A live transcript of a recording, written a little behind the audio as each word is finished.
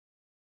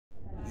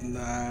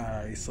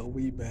Nah, so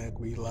we back,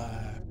 we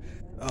live.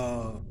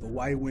 The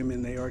white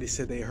women, they already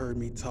said they heard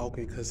me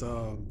talking because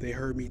they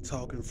heard me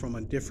talking from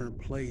a different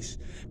place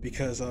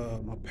because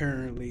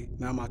apparently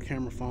now my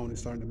camera phone is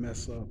starting to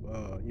mess up. You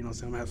know what I'm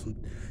saying? I'm having some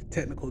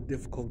technical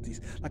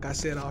difficulties. Like I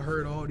said, I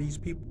heard all these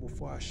people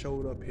before I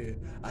showed up here.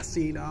 I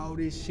seen all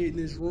this shit in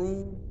this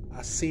room.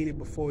 I seen it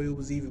before it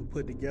was even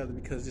put together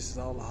because this is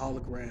all a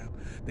hologram.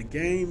 The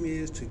game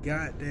is to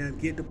goddamn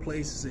get to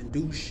places and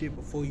do shit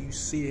before you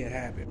see it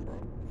happen,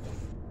 bro.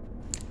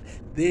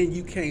 Then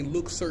you can't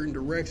look certain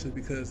directions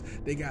because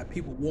they got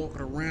people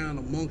walking around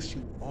amongst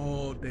you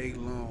all day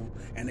long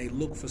and they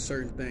look for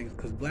certain things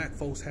because black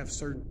folks have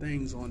certain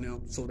things on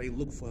them, so they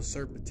look for a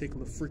certain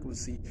particular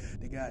frequency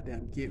to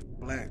goddamn get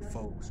black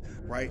folks,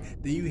 right?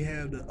 Then you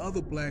have the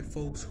other black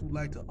folks who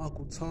like to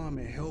Uncle Tom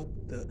and help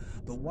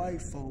the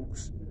white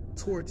folks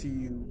torture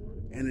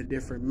you in a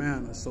different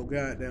manner. So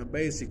goddamn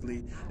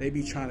basically they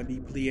be trying to be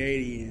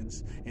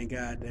Pleiadians and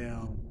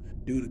goddamn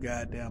do the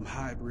goddamn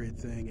hybrid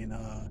thing and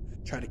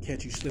try to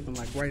catch you slipping.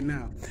 Like right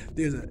now,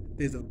 there's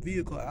a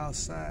vehicle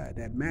outside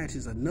that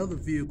matches another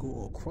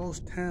vehicle across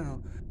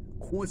town.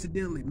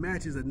 Coincidentally,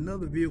 matches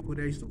another vehicle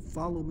that used to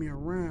follow me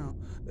around.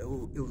 It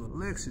was a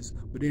Lexus,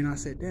 but then I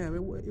said, damn,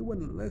 it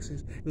wasn't a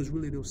Lexus. It was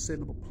really they was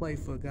setting up a play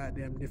for a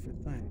goddamn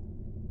different thing.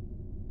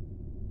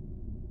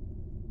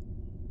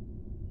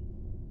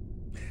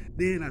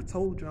 Then I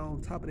told y'all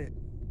on top of that,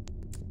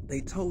 they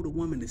told the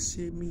woman to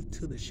send me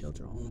to the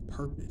shelter on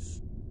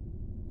purpose.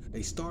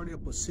 They started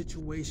up a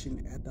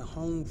situation at the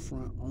home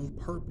front on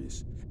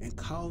purpose and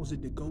caused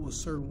it to go a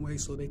certain way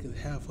so they could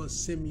have her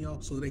send me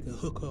off so they could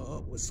hook her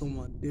up with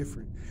someone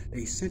different.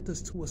 They sent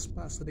us to a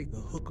spot so they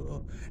could hook her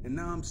up. And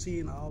now I'm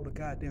seeing all the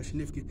goddamn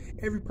significant.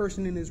 Every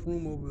person in this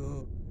room over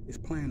here is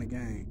playing the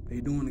game.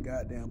 They doing the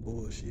goddamn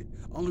bullshit.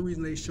 Only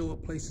reason they show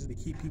up places to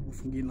keep people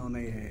from getting on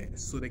their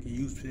ass so they can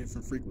use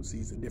different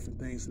frequencies and different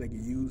things so they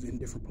can use in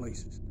different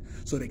places.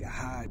 So they can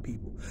hide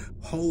people.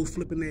 Hoes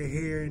flipping their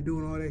hair and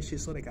doing all that shit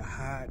so they can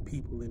hide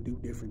people and do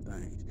different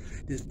things.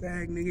 This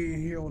fag nigga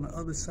in here on the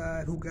other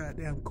side who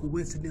goddamn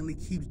coincidentally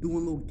keeps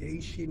doing little gay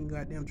shit and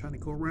goddamn trying to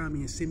go around me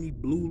and send me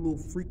blue little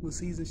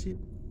frequencies and shit.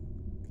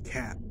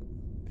 Cap.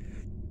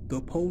 The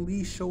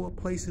police show up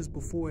places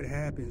before it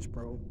happens,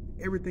 bro.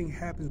 Everything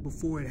happens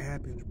before it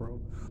happens,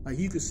 bro. Like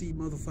you can see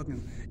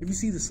motherfucking, if you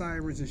see the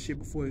sirens and shit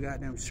before it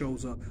goddamn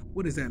shows up,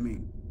 what does that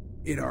mean?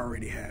 It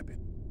already happened.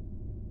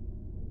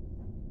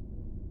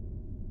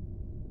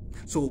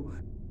 So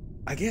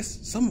I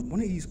guess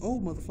one of these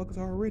old motherfuckers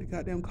already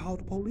goddamn called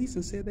the police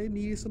and said they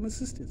needed some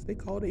assistance. They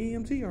called the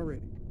EMT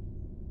already.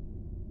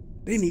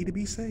 They need to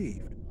be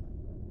saved.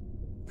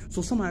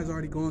 So somebody's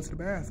already gone to the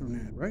bathroom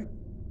now, right?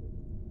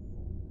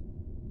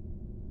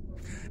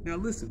 Now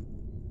listen,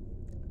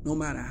 no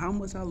matter how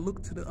much I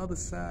look to the other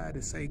side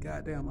and say,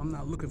 goddamn, I'm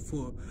not looking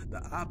for the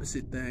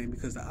opposite thing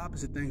because the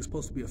opposite thing is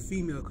supposed to be a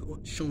female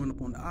showing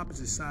up on the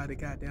opposite side to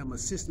goddamn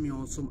assist me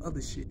on some other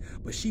shit.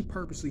 But she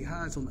purposely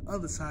hides on the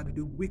other side to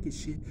do wicked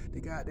shit to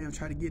goddamn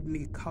try to get the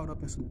nigga caught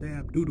up in some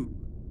damn doo-doo.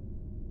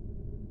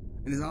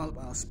 And it's all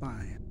about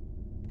spying.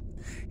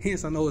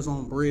 Hence, I know it's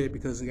on bread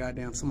because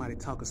goddamn somebody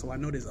talking. So I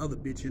know there's other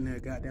bitch in there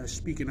goddamn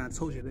speaking. I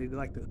told you they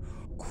like to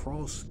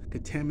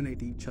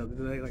cross-contaminate each other.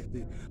 They like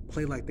to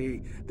play like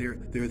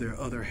they're their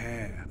other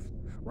half,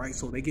 right?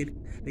 So they get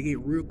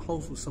real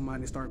close with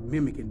somebody and start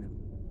mimicking them.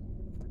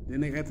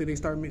 Then after they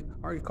start, I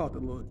already caught the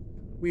little.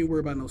 We ain't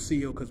worried about no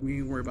CEO because we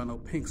ain't worried about no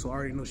pink. So I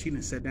already know she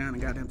didn't sit down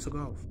and goddamn took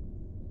off.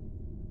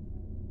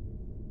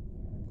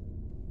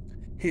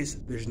 Hence,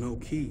 there's no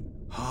key.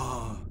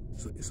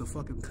 So it's a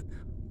fucking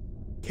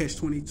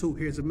catch-22.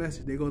 Here's a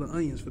message. They go to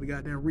Onions for the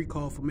goddamn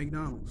recall for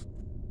McDonald's.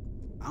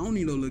 I don't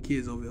need no little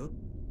kids over here.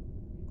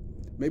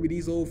 Maybe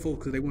these old folks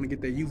because they want to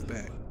get their youth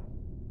back.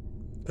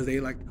 Because they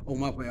like, oh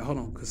my bad, hold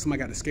on, because somebody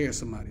got to scare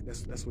somebody.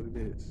 That's what it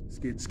is. It's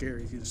getting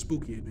scary. It's getting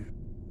spooky in there.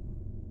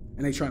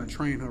 And they trying to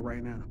train her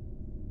right now.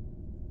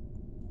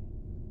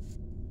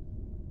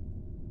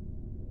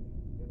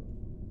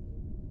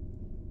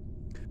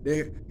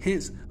 There,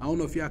 hence, I don't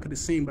know if y'all could have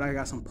seen, but I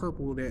got some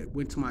purple that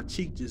went to my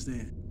cheek just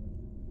then.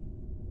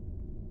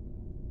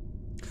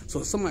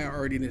 So somebody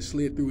already then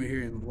slid through in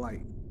here in the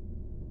light.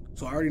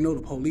 So I already know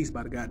the police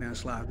about to goddamn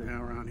slide down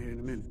around here in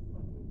a minute.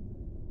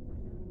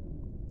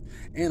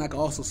 And I can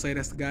also say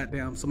that's the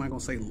goddamn, somebody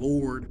gonna say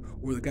Lord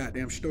or the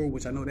goddamn store,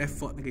 which I know that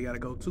fuck nigga gotta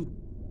go too.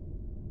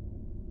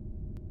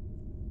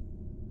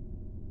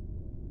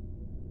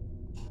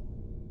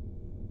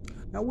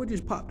 Now what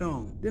just popped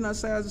on? Didn't I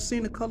say I just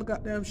seen the color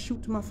goddamn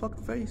shoot to my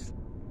fucking face?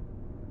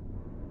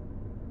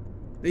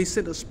 They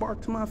sent a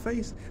spark to my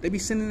face. They be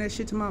sending that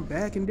shit to my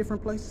back in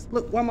different places.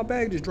 Look, why my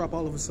bag just drop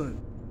all of a sudden?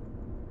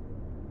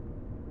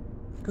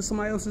 Because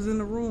somebody else is in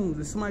the room.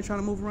 There's somebody trying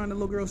to move around. The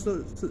little girl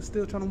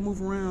still trying to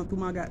move around through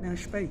my goddamn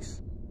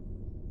space.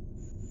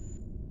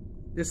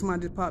 There's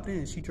somebody just popped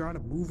in. She trying to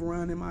move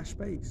around in my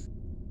space.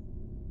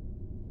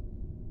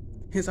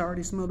 Hence, I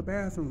already smelled the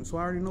bathroom, so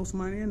I already know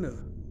somebody in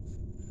there.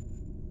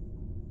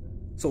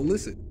 So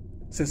listen,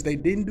 since they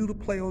didn't do the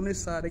play on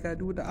this side, they got to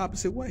do it the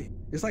opposite way.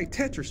 It's like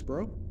Tetris,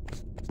 bro.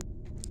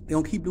 They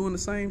gonna keep doing the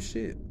same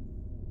shit.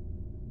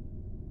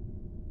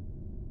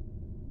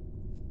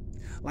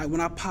 Like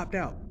when I popped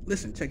out,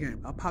 listen, check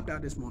in. I popped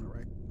out this morning,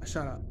 right? I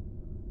shot out.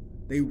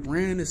 They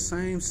ran the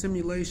same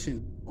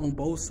simulation on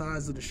both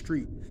sides of the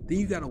street. Then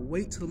you gotta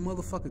wait till the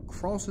motherfucker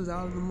crosses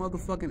out of the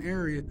motherfucking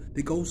area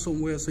to go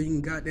somewhere so you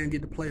can goddamn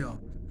get the playoff.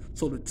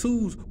 So the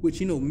twos, which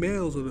you know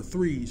males are the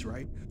threes,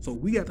 right? So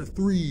we got the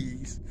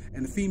threes,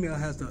 and the female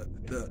has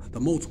the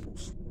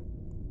multiples.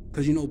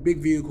 Cause you know big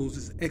vehicles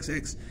is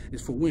XX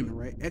is for women,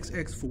 right?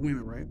 XX for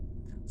women, right?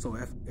 So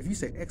if you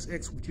say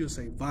XX, you'll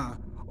say va,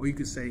 or you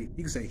can say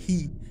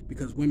he,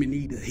 because women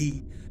need the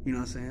he. You know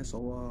what I'm saying?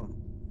 So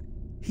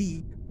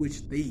he,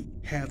 which they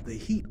have the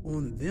heat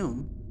on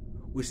them,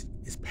 which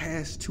is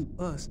passed to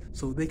us,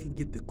 so they can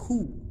get the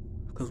cool,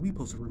 because we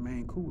supposed to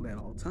remain cool at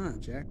all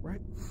times, Jack,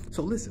 right?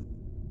 So listen,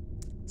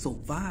 so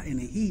va and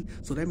the he,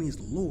 so that means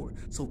the Lord.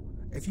 So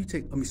if you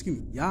take,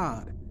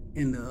 Yod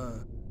and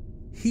the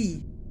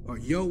he, or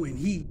yo and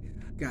he,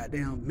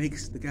 goddamn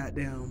makes the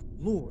goddamn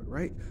Lord,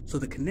 right? So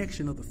the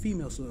connection of the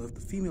female, so if the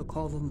female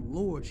calls on the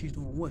Lord, she's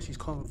doing what? She's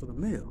calling for the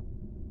male.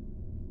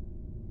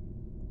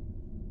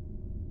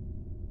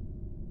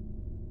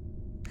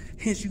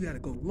 Hence, you gotta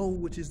go low,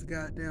 which is the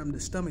goddamn, the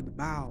stomach, the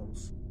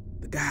bowels,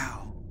 the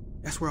gall.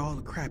 That's where all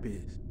the crap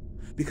is.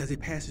 Because it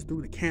passes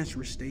through the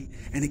cancerous state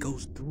and it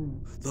goes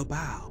through the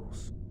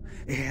bowels.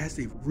 It has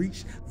to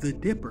reach the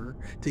dipper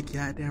to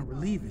goddamn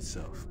relieve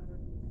itself.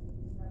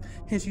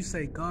 Hence, you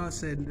say God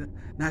said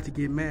not to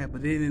get mad,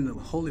 but then in the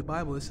Holy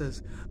Bible it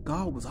says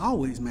God was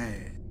always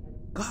mad.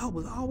 God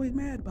was always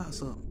mad about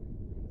something.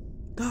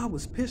 God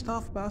was pissed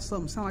off about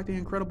something. Sound like the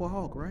Incredible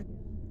Hulk, right?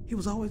 He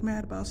was always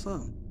mad about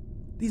something.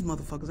 These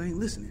motherfuckers ain't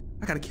listening.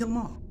 I gotta kill them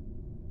all.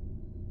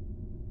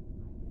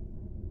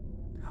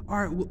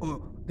 All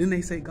right, then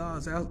they say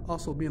God's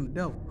also being the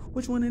devil.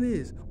 Which one it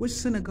is? Which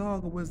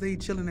synagogue was they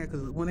chilling at?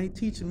 Because when they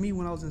teaching me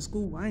when I was in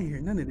school, I ain't hear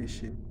none of this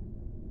shit.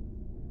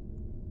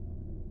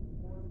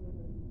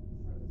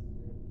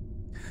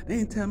 They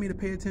didn't tell me to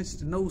pay attention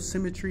to no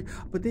symmetry.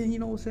 But then, you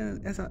know what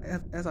I'm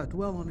saying, as I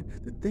dwell on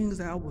it, the things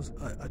that I was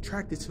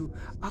attracted to,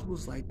 I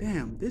was like,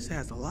 damn, this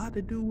has a lot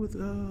to do with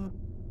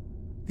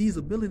these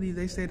abilities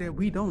they say that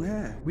we don't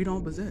have, we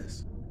don't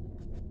possess.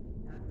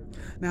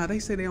 Now they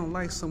say they don't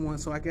like someone,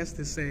 so I guess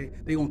they say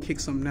they gonna kick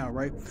something out,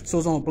 right? So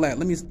it's on black.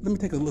 Let me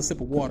take a little sip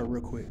of water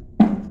real quick.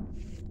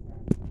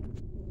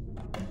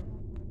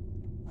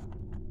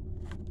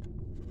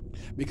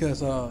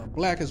 Because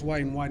black is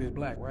white and white is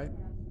black, right?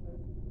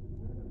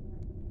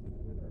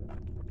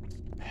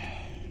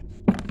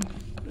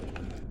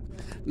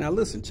 Now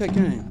listen, check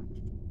in.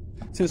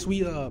 Since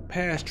we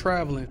past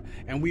traveling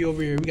and we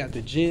over here, we got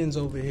the gins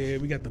over here,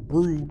 we got the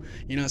brew,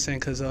 you know what I'm saying?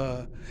 Because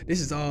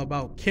this is all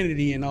about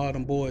Kennedy and all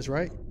them boys,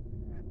 right?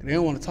 They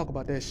don't want to talk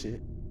about that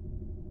shit.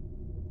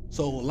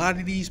 So a lot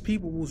of these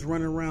people was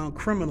running around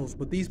criminals,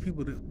 but these are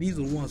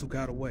the ones who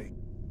got away.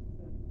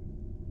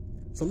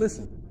 So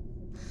listen,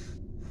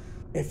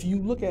 if you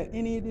look at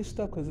any of this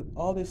stuff, because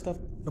all this stuff,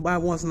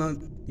 nobody wants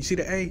none. You see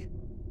the A?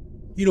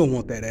 You don't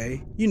want that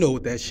A. You know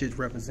what that shit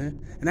represent.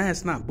 And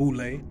that's not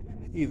boule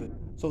either.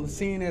 So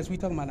seeing as we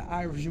talking about the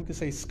Irish, you can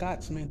say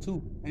Scotsman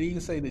too. And you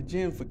can say the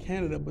gin for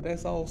Canada, but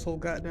that's also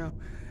goddamn,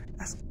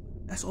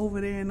 that's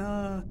over there in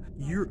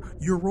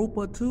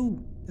Europa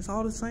too. It's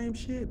all the same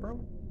shit, bro.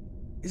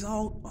 It's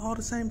all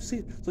the same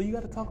shit. So you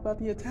got to talk about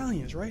the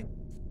Italians, right?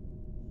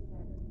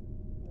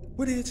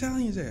 Where the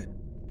Italians at?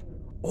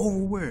 Over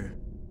where?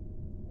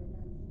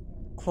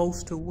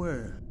 Close to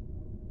where?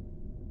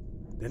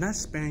 They're not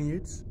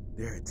Spaniards.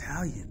 They're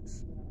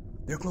Italians.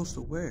 They're close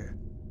to where?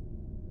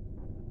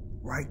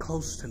 Right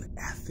close to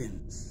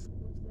Athens.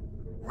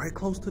 Right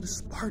close to the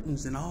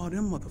Spartans and all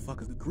them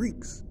motherfuckers, the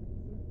Greeks.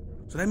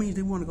 So that means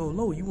they want to go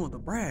low. You want the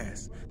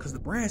brass. Because the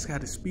brass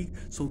got to speak.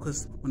 So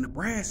because when the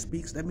brass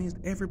speaks, that means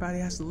everybody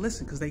has to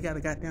listen. Because they got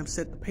to goddamn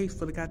set the pace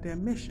for the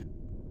goddamn mission.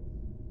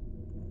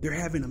 They're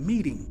having a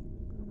meeting,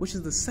 which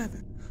is the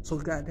 7th. So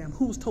goddamn,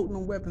 who was toting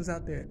them weapons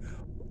out there?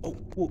 Oh,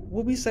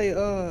 what we say,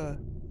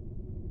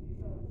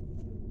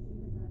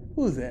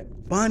 who is that?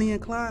 Bonnie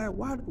and Clyde?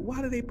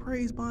 Why do they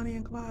praise Bonnie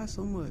and Clyde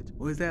so much?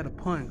 Or is that a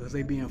pun because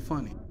they being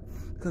funny?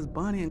 Because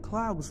Bonnie and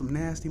Clyde was some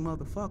nasty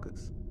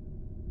motherfuckers.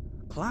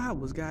 Clyde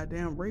was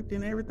goddamn raped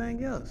and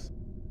everything else.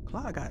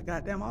 Clyde got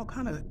goddamn all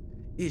kind of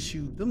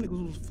issues. Them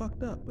niggas was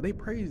fucked up, but they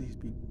praise these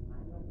people.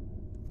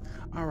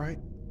 All right.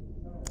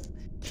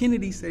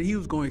 Kennedy said he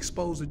was going to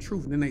expose the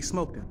truth, and then they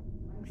smoked him.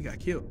 He got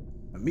killed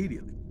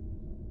immediately.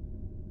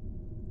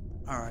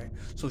 All right.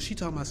 So she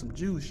talking about some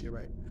Jews shit,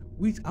 right?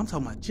 I'm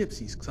talking about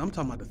gypsies, because I'm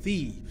talking about the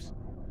thieves.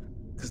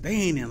 Because they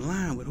ain't in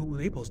line with who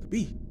they supposed to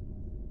be.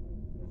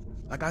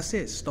 Like I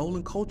said,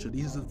 stolen culture.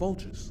 These are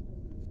vultures.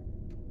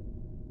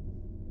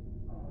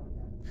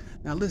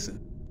 Now listen.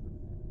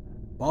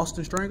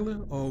 Boston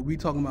Strangler, or are we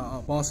talking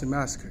about Boston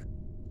Massacre?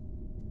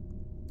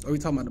 Or are we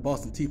talking about the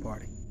Boston Tea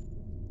Party?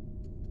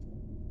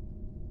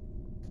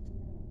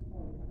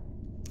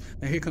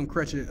 Now here come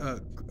Crutch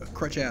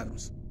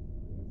Adams.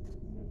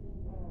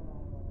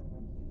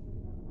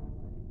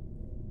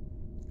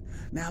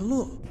 Now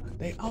look,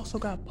 they also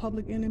got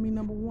public enemy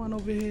number one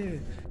over here. You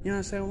know what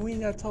I'm saying? We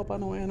ain't gotta talk about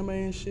no anime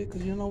and shit,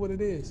 cause you know what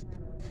it is.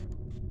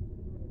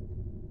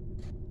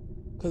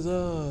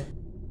 Cause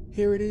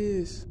here it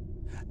is.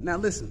 Now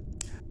listen,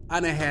 I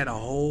done had a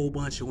whole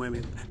bunch of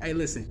women. Hey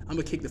listen, I'm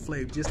gonna kick the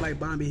flavor just like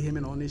Bobby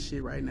Hemming on this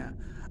shit right now.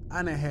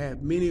 I done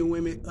had many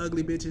women,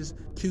 ugly bitches,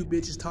 cute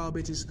bitches, tall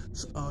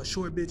bitches,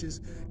 short bitches,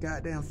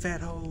 goddamn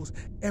fat hoes,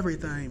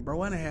 everything,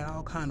 bro. I done had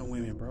all kind of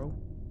women, bro.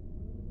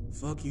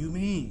 Fuck you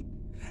mean?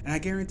 And I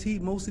guarantee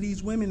most of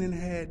these women done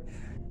had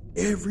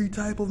every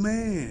type of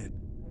man.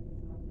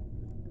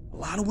 A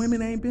lot of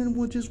women ain't been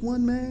with just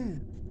one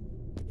man.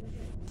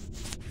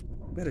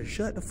 Better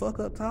shut the fuck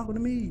up talking to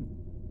me.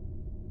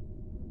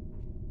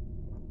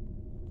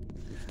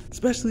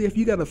 Especially if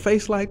you got a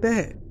face like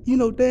that. You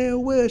know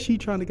damn well she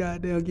trying to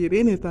goddamn get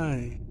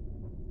anything.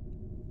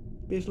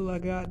 Bitch look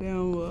like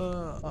goddamn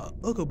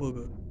ooga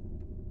booga.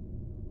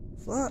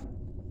 Fuck.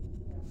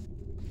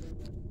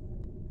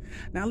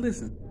 Now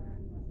listen.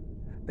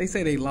 They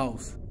say they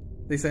lost.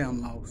 They say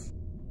I'm lost.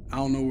 I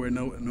don't know where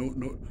no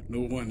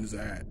one is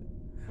at.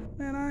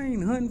 Man, I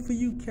ain't hunting for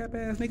you, cap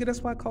ass nigga.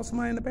 That's why I caught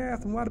somebody in the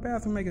bathroom. Why the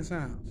bathroom making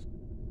sounds?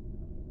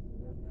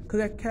 Cause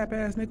that cap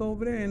ass nigga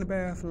over there in the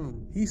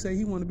bathroom. He say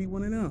he want to be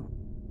one of them.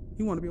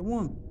 He want to be a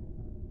woman.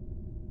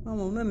 I don't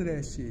want none of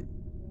that shit.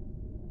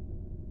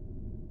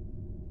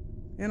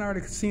 And I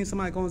already seen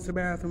somebody going to the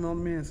bathroom on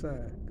the men's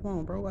side. Come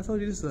on, bro. I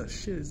told you this is a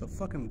shit. It's a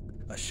fucking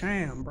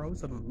sham, bro.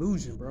 It's an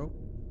illusion, bro.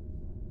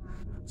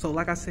 So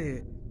like I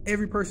said,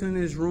 every person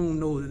in this room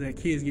knows that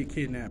kids get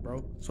kidnapped,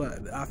 bro. So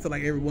I feel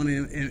like everyone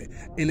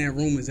in that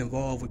room is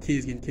involved with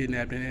kids getting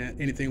kidnapped, and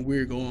anything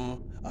weird go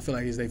on, I feel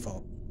like it's their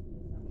fault.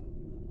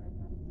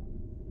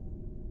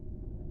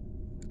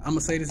 I'm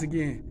gonna say this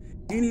again.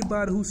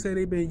 Anybody who said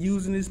they been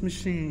using this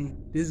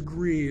machine, this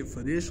grid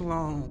for this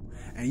long,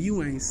 and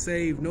you ain't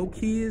saved no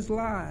kids'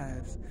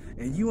 lives,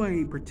 and you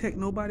ain't protect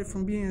nobody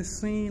from being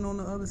seen on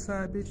the other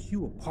side, bitch,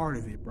 you a part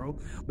of it, bro.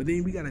 But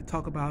then we gotta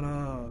talk about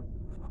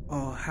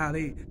how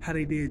they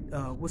did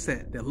what's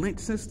that? The lynch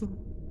system?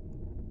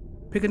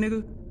 Pick a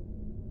nigga?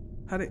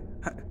 How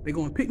they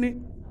going picnic?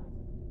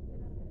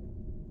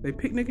 They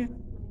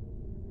picnicking?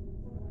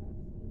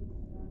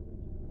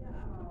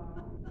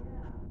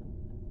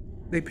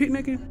 They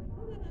picnicking?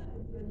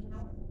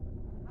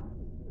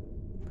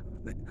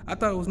 I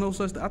thought it was no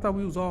such. I thought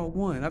we was all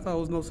one. I thought it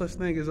was no such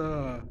thing as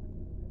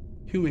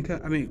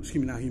humankind. I mean,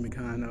 excuse me, not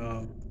humankind.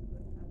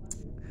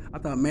 I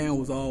thought man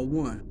was all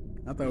one.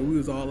 I thought we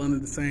was all under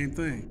the same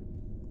thing.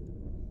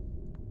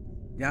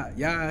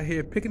 Y'all out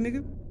here picking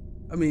nigga?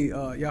 I mean,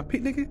 y'all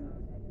picnicking?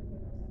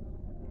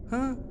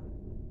 Huh?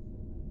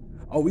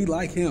 Oh, we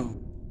like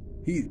him.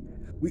 We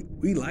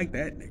like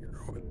that nigga.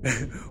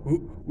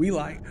 we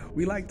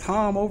like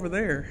Tom over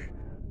there.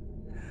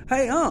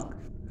 Hey, Unc,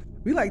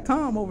 we like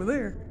Tom over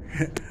there.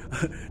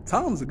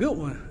 Tom's a good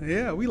one.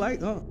 Yeah, we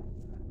like Unc.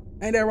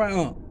 Ain't that right,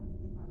 Unc?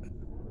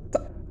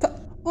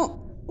 Unc,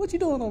 what you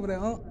doing over there,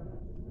 Unc?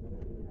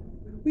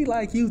 We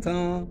like you,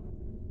 Tom.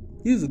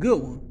 You's a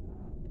good one.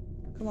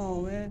 Come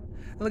on, man.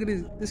 Look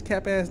at this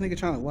cap ass nigga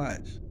trying to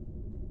watch.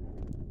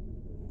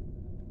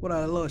 What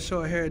a little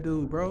short hair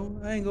dude, bro.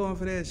 I ain't going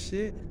for that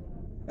shit.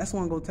 That's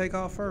one gonna take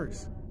off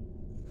first.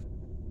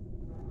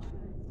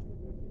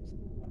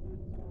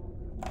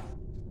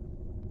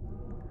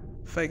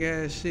 Fake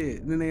ass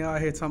shit. And then they out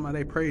here talking about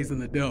they praising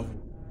the devil.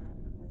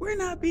 We're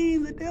not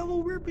being the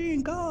devil, we're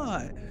being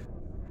God.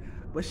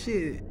 But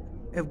shit,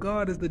 if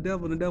God is the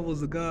devil and the devil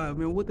is the God,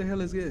 man, what the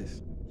hell is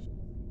this?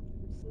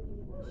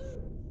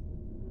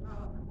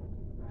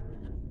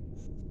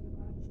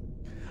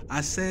 I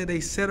said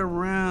they sat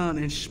around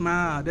and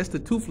smiled. That's the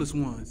toothless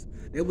ones.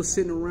 They was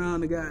sitting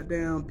around the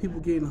goddamn people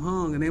getting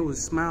hung and they was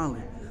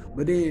smiling.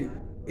 But then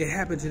it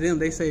happened to them.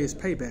 They say it's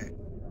payback.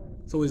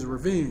 So it's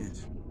revenge.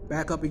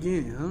 Back up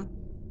again, huh?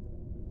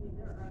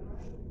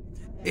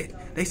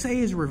 They say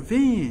it's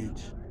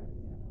revenge.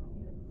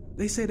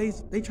 They say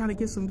they trying to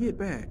get some get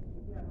back.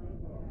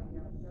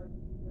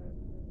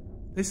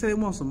 They say they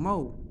want some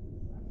more.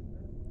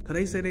 Cause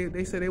they said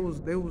they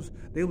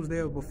was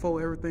there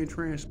before everything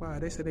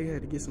transpired. They said they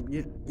had to get some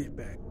get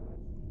back.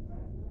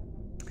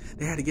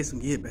 They had to get some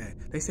get back.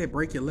 They said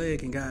break your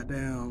leg and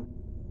goddamn,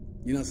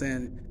 you know what I'm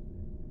saying?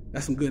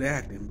 That's some good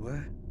acting,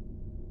 boy.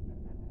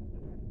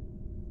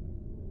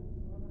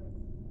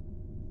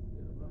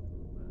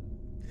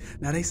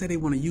 Now they say they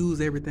want to use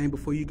everything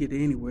before you get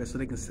to anywhere, so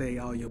they can say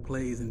all your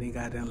plays and then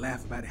goddamn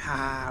laugh about it.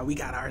 Ha! We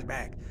got ours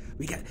back.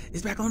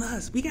 It's back on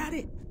us. We got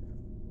it.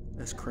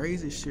 That's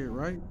crazy shit,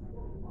 right?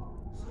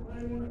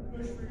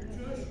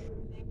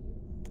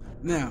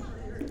 Now,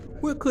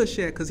 where Kush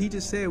at? Because he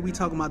just said we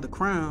talking about the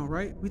crown,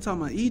 right? We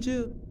talking about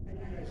Egypt?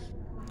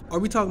 Are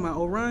we talking about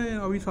Orion?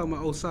 Or are we talking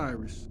about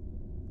Osiris?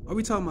 Are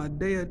we talking about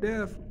Day of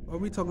Death? Or are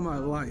we talking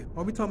about life?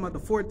 Are we talking about the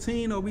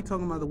 14? Or are we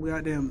talking about the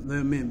goddamn the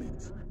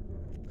amendments?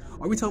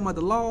 Are we talking about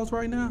the laws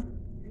right now?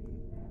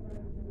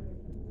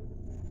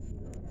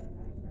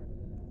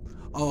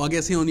 Oh, I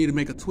guess he don't need to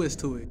make a twist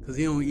to it because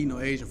he don't eat no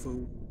Asian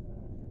food.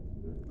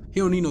 He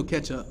don't need no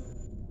ketchup.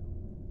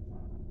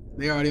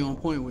 They already on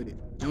point with it.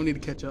 They don't need to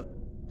catch up.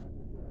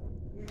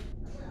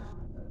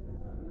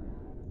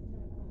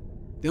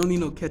 They don't need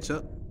no catch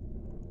up.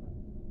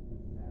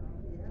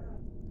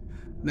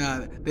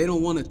 Now, they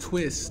don't want to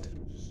twist.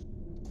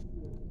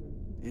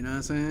 You know what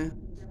I'm saying?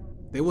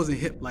 They wasn't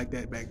hip like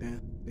that back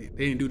then. They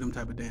didn't do them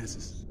type of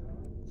dances.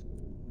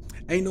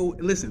 Ain't no,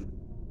 listen,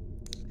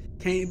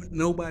 can't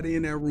nobody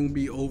in that room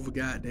be over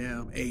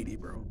goddamn 80,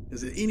 bro.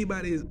 Is there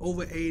anybody is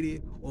over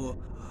 80 or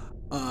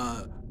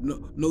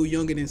no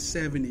younger than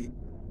 70?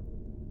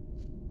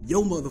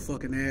 Your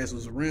motherfucking ass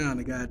was around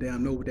to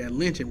goddamn know what that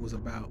lynching was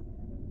about.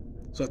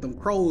 So if them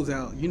crows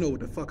out, you know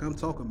what the fuck I'm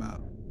talking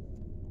about.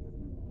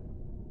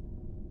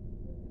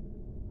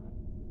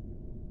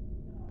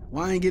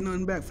 Why I ain't getting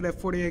nothing back for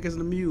that 40 acres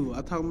and a mule?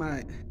 I talking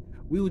about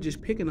we were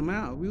just picking them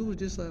out. We was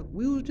just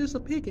a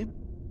picking.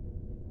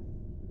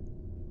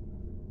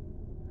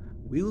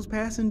 We was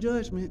passing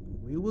judgment.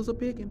 We was a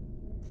picking.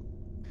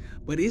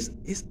 But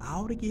it's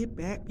all to get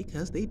back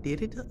because they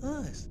did it to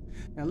us.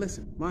 Now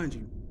listen, mind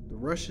you,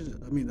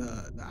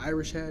 the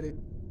Irish had it.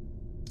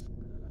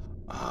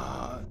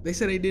 They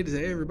said they did it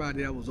to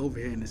everybody that was over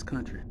here in this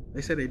country.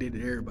 They said they did it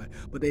to everybody.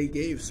 But they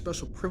gave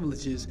special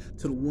privileges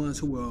to the ones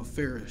who were of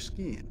fairer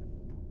skin,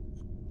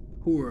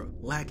 who were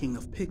lacking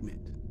of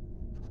pigment.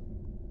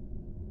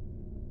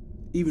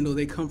 Even though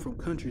they come from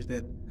countries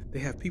that they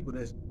have people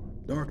that's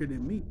darker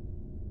than me.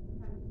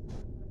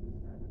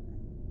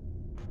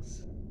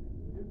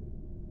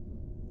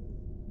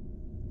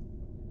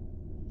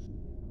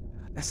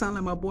 That sound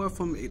like my boy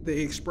from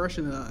the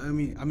Expression.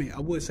 I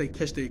would say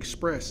Catch the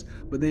Express,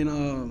 but then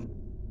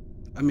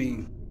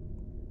we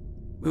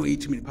don't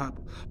eat too many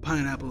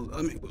pineapples.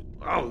 I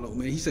don't know,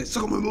 man. He said,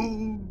 "Suck on my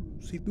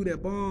moves." He threw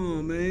that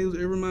bomb, man.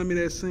 It reminded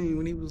me of that scene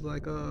when he was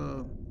like,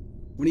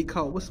 when he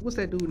caught what's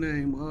that dude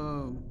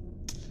name?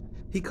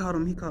 He caught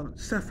him.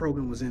 Seth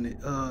Rogen was in it.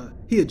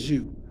 He a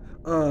Jew.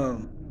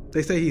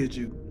 They say he a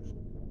Jew.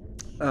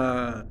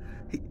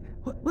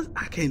 What?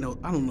 I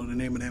don't know the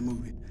name of that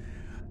movie.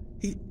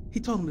 He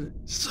told him to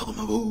suck on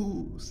my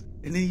boobs,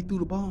 and then he threw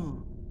the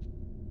bomb.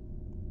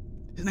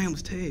 His name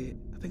was Ted.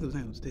 I think his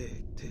name was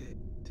Ted.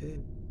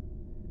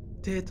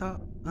 Ted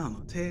Talk? I don't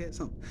know. Ted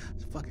something.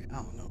 I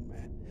don't know,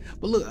 man.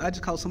 But look, I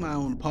just called somebody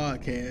on the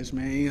podcast,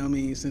 man. You know what I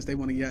mean? Since they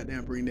want to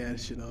goddamn bring that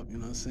shit up, you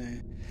know what I'm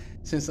saying?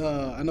 Since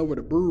I know where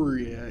the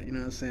brewery at, you know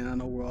what I'm saying? I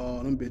know where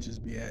all them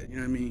bitches be at, you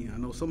know what I mean? I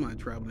know somebody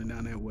traveling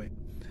down that way.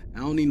 I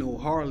don't need no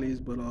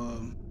Harleys, but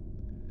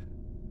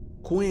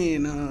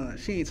Quinn,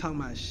 she ain't talking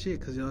about shit,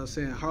 because you know what I'm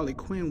saying, Harley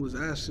Quinn was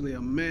actually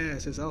a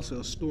mask. It's also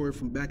a story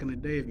from back in the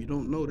day. If you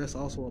don't know, that's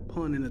also a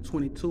pun in the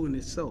 22 in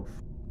itself.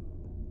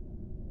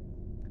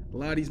 A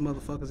lot of these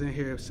motherfuckers in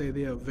here say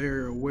they are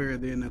very aware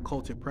they're in the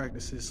culture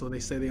practices, so they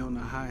say they on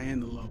the high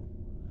and the low.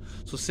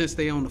 So since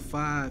they on the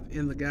 5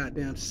 and the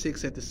goddamn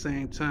 6 at the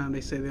same time,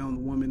 they say they on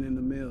the woman and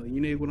the male. You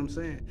know what I'm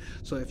saying?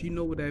 So if you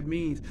know what that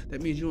means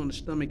you're on the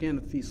stomach and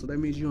the feet. So that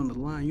means you're on the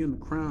line, you're in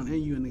the crown,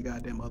 and you're in the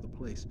goddamn other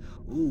place.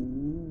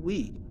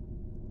 Ooh-wee.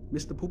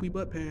 Mr. Poopy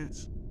Butt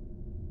Pants.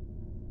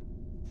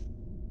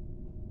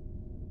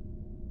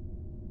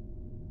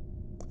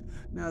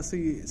 Now,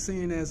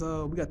 seeing as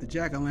we got the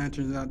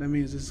jack-o'-lanterns out, that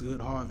means it's a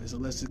good harvest.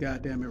 Unless it's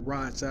goddamn it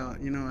rots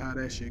out. You know how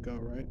that shit go,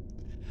 right?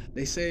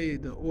 They say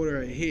the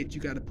order of hit,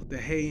 you got to put the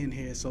hay in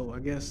here. So I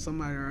guess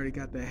somebody already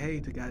got the hay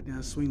to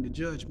goddamn swing the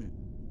judgment.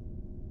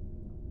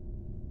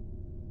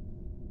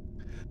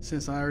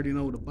 Since I already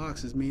know what the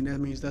boxes mean, that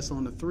means that's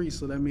on the 3.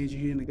 So that means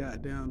you're in the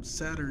goddamn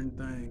Saturn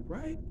thing,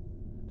 right?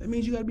 That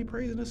means you got to be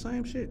praising the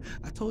same shit.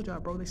 I told y'all,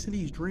 bro, they send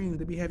these dreams.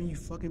 They be having you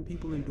fucking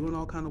people and doing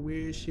all kind of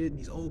weird shit. And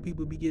these old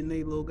people be getting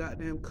their little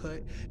goddamn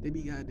cut. They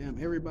be goddamn,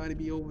 everybody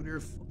be over there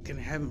fucking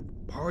having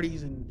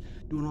parties and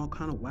doing all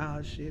kind of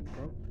wild shit,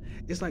 bro.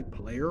 It's like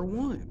Player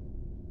One.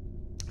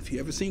 If you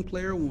ever seen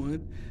Player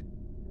One,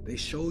 they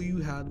show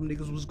you how them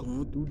niggas was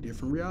going through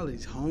different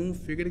realities. Home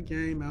figured the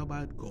game out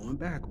by going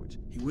backwards.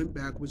 He went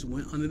backwards,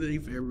 went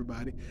underneath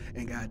everybody,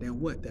 and goddamn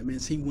what? That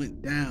means he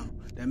went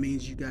down. That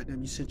means you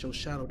sent your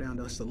shadow down.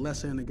 That's the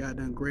lesser and the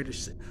goddamn greater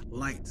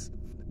lights.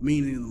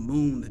 Meaning the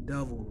moon, the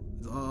devil,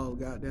 is all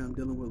goddamn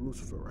dealing with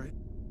Lucifer, right?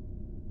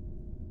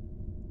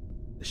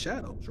 The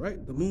shadows,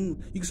 right? The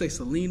moon, you can say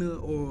Selena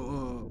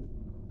or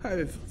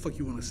however the fuck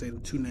you want to say the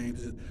two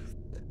names.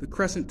 The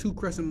two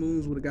crescent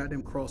moons with a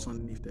goddamn cross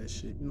underneath that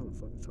shit. You know what the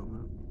fuck I'm talking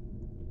about.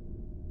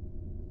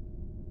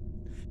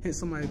 Hence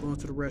somebody going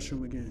to the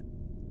restroom again.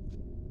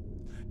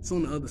 It's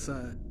on the other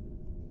side.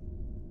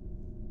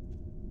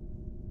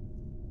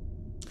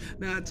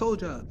 Now I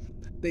told y'all,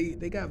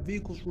 they got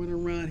vehicles running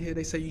around here.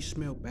 They say you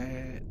smell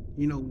bad.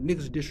 You know,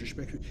 niggas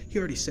disrespect you. He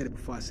already said it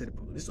before I said it,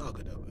 bro. It's all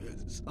good though.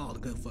 It's all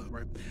good fuck,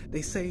 right?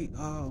 They say,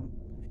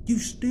 you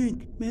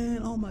stink,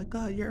 man. Oh my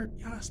God, y'all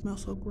smell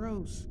so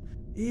gross.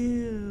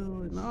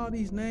 Ew, and all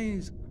these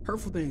names,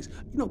 hurtful things.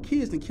 You know,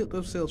 kids done killed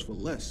themselves for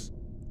less,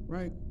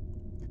 right?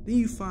 Then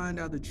you find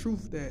out the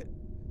truth that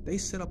they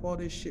set up all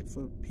this shit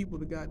for people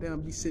to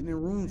goddamn be sitting in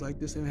rooms like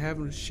this and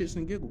having shits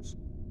and giggles.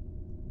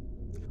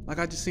 Like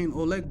I just seen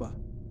Olegba,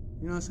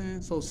 you know what I'm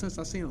saying? So since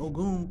I seen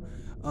Ogun,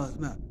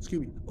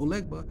 excuse me,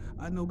 Olegba,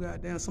 I know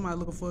goddamn somebody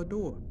looking for a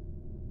door.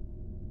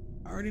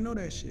 I already know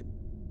that shit.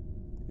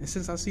 And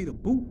since I see the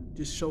boot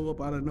just show up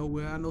out of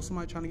nowhere, I know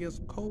somebody trying to get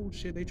some cold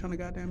shit. They trying to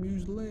goddamn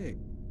use the leg.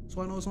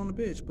 So I know it's on the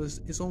bitch, but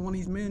it's on one of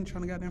these men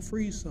trying to goddamn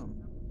freeze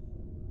something.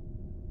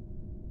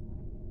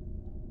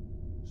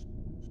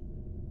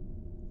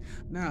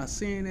 Now,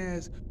 seeing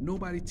as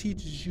nobody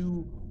teaches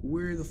you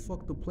where the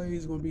fuck the play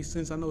is gonna be,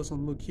 since I know it's on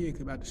a little kid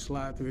about to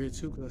slide through here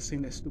too, because I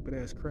seen that stupid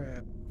ass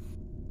crab.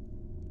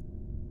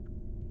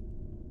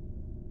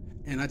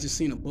 And I just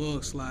seen a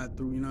bug slide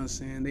through, you know what I'm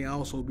saying? They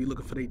also be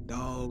looking for their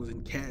dogs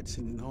and cats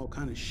and all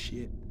kind of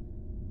shit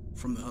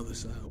from the other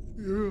side.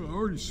 Yeah, I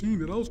already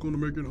seen it. I was gonna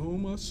make it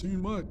home. I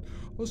seen my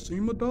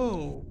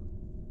dog.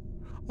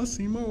 I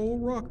seen my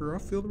old rocker. I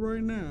feel it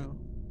right now.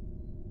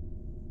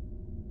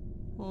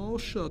 Oh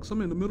shucks,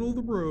 I'm in the middle of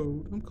the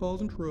road. I'm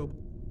causing trouble.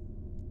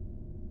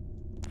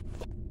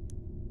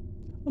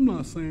 I'm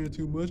not saying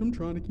too much. I'm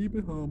trying to keep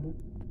it humble.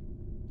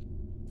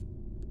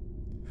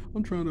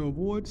 I'm trying to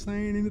avoid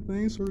saying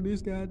anything so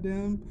this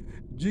goddamn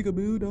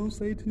jigaboo don't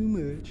say too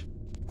much.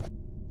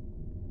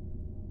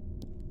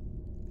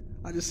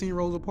 I just seen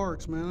Rosa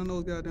Parks, man. I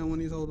know goddamn one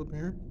of these hoes up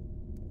here.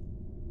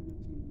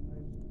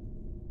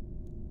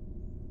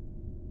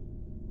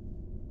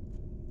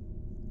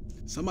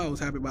 Somebody was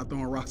happy about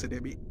throwing rocks at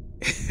that beat.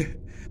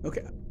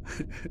 Okay.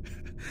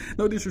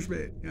 No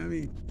disrespect. You know what I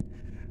mean?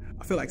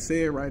 I feel like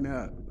Ced right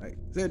now. Like,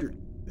 Cedric.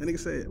 That nigga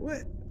said,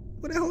 what?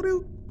 What that hoe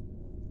do?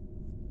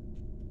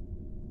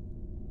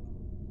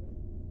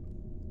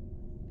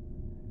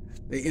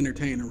 They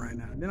entertaining right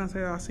now. Then I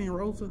say I seen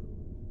Rosa.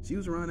 She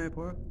was around that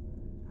park.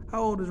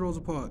 How old is Rosa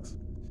Parks?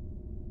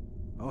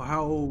 Oh,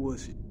 how old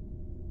was she?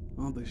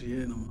 I don't think she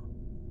here no more.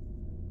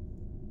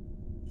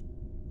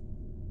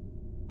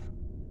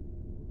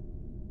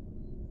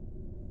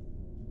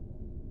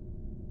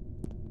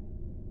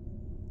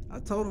 I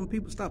told them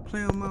people stop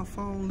playing on my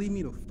phone, leave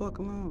me the fuck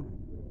alone.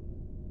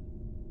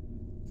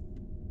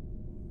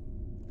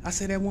 I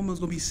said that woman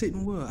was gonna be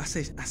sitting where? I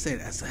said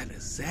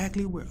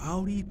exactly where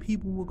all these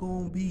people were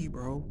gonna be,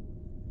 bro.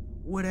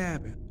 What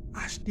happened?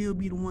 I still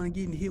be the one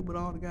getting hit with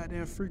all the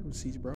goddamn frequencies, bro.